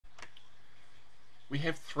We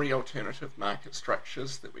have three alternative market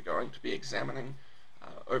structures that we're going to be examining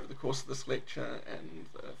over the course of this lecture and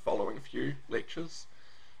the following few lectures.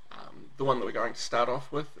 The one that we're going to start off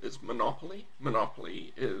with is monopoly.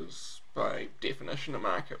 Monopoly is, by definition, a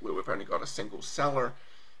market where we've only got a single seller,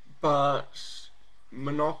 but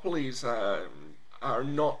monopolies are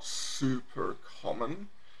not super common,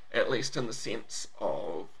 at least in the sense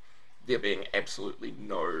of there being absolutely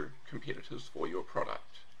no competitors for your product.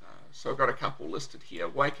 So I've got a couple listed here.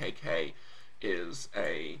 YKK is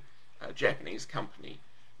a Japanese company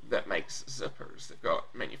that makes zippers. They've got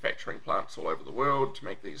manufacturing plants all over the world to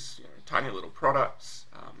make these tiny little products,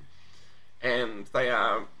 and they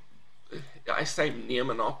are, I say near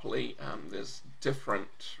monopoly. There's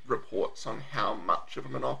different reports on how much of a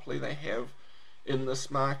monopoly they have in this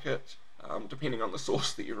market. Depending on the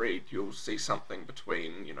source that you read, you'll see something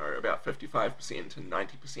between about 55% and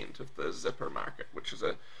 90% of the zipper market, which is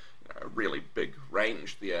a really big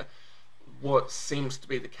range there. What seems to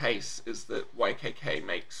be the case is that YKK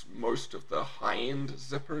makes most of the high-end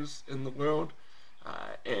zippers in the world,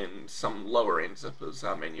 and some lower-end zippers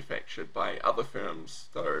are manufactured by other firms,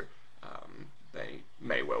 though they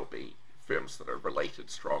may well be firms that are related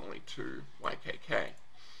strongly to YKK.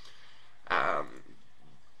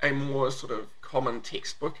 A more sort of common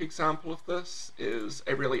textbook example of this is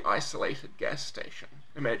a really isolated gas station.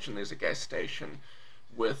 Imagine there's a gas station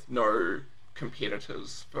with no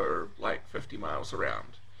competitors for like 50 miles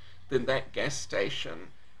around. Then that gas station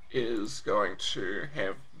is going to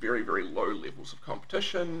have very, very low levels of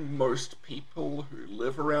competition. Most people who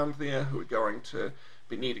live around there who are going to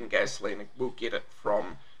be needing gasoline will get it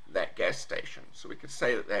from that gas station. So we could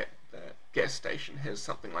say that that gas station has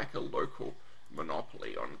something like a local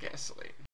monopoly on gasoline.